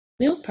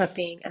Meal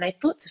prepping, and I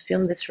thought to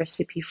film this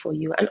recipe for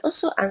you and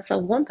also answer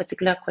one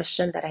particular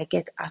question that I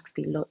get asked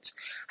a lot.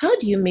 How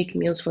do you make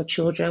meals for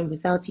children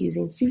without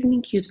using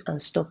seasoning cubes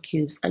and stock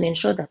cubes and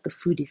ensure that the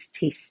food is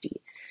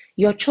tasty?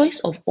 Your choice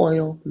of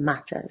oil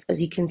matters.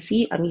 As you can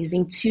see, I'm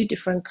using two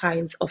different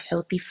kinds of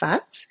healthy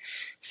fats.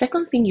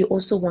 Second thing you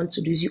also want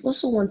to do is you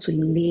also want to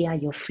layer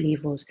your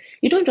flavors.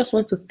 You don't just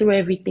want to throw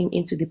everything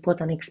into the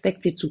pot and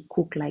expect it to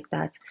cook like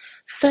that.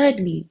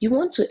 Thirdly, you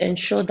want to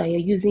ensure that you're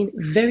using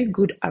very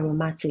good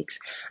aromatics.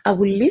 I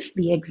will list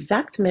the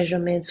exact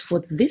measurements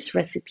for this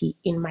recipe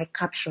in my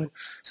caption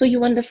so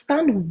you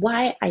understand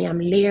why I am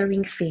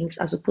layering things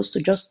as opposed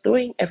to just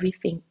throwing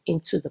everything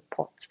into the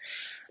pot.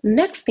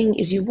 Next thing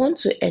is you want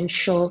to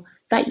ensure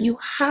that you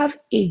have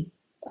a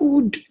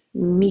good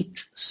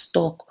meat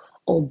stock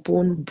or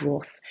bone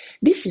broth.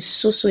 This is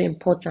so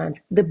important.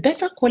 The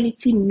better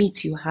quality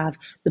meat you have,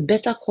 the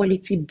better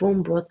quality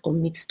bone broth or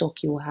meat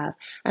stock you will have.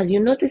 As you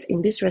notice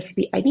in this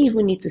recipe, I didn't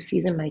even need to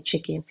season my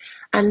chicken.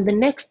 And the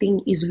next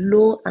thing is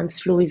low and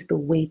slow is the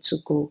way to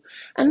go.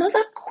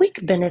 Another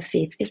quick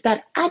benefit is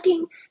that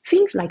adding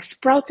things like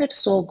sprouted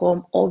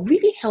sorghum or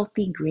really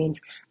healthy grains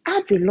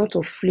adds a lot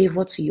of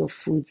flavor to your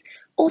foods,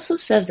 also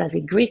serves as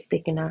a great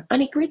thickener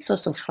and a great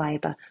source of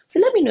fiber. So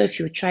let me know if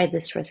you try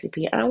this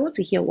recipe and I want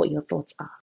to hear what your thoughts are.